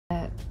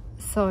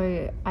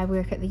So I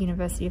work at the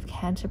University of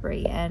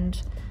Canterbury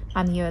and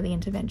I'm the early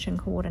intervention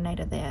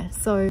coordinator there.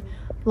 So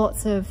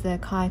lots of the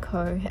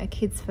kaiako,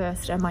 Kids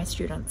First, are my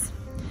students.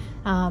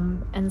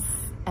 And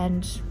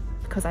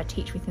because I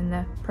teach within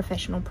the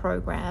professional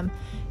program,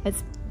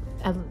 it's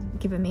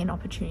given me an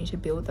opportunity to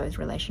build those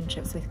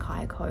relationships with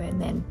kaiako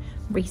and then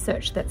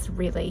research that's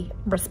really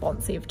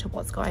responsive to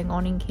what's going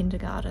on in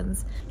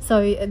kindergartens.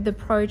 So the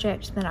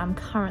project that I'm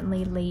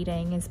currently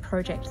leading is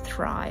Project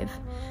Thrive,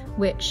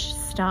 which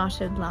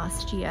started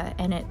last year,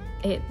 and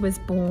it was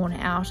born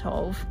out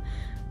of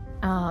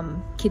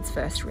Kids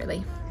First,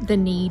 really, the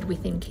need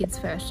within Kids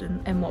First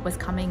and what was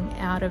coming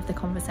out of the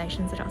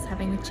conversations that I was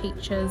having with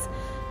teachers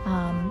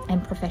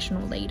and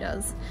professional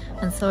leaders.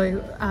 And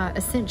so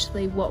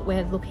essentially what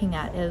we're looking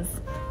at is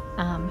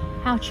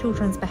how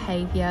children's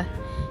behaviour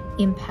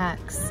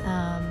impacts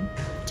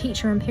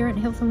teacher and parent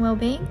health and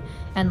well-being,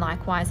 and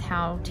likewise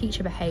how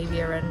teacher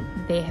behaviour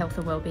and their health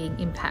and well-being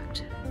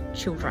impact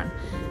children.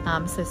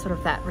 So sort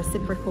of that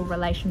reciprocal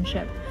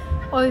relationship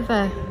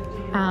over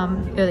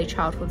early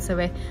childhood. So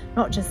we're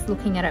not just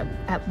looking at it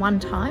at one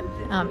time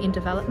in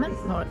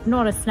development,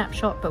 not a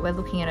snapshot, but we're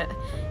looking at it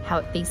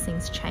how these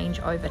things change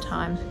over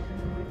time.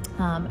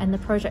 And the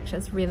project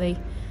is really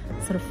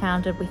sort of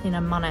founded within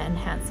a mana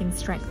enhancing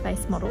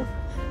strength-based model.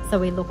 So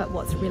we look at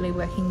what's really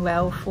working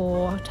well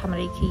for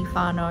tamariki,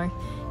 whānau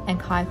and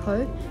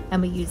kaiako,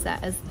 and we use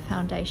that as the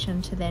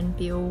foundation to then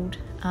build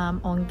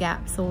on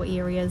gaps or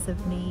areas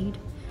of need.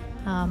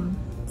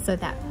 So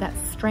that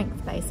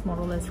strength-based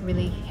model is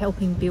really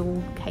helping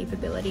build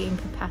capability and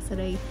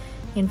capacity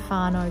in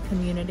whānau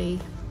community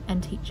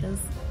and teachers.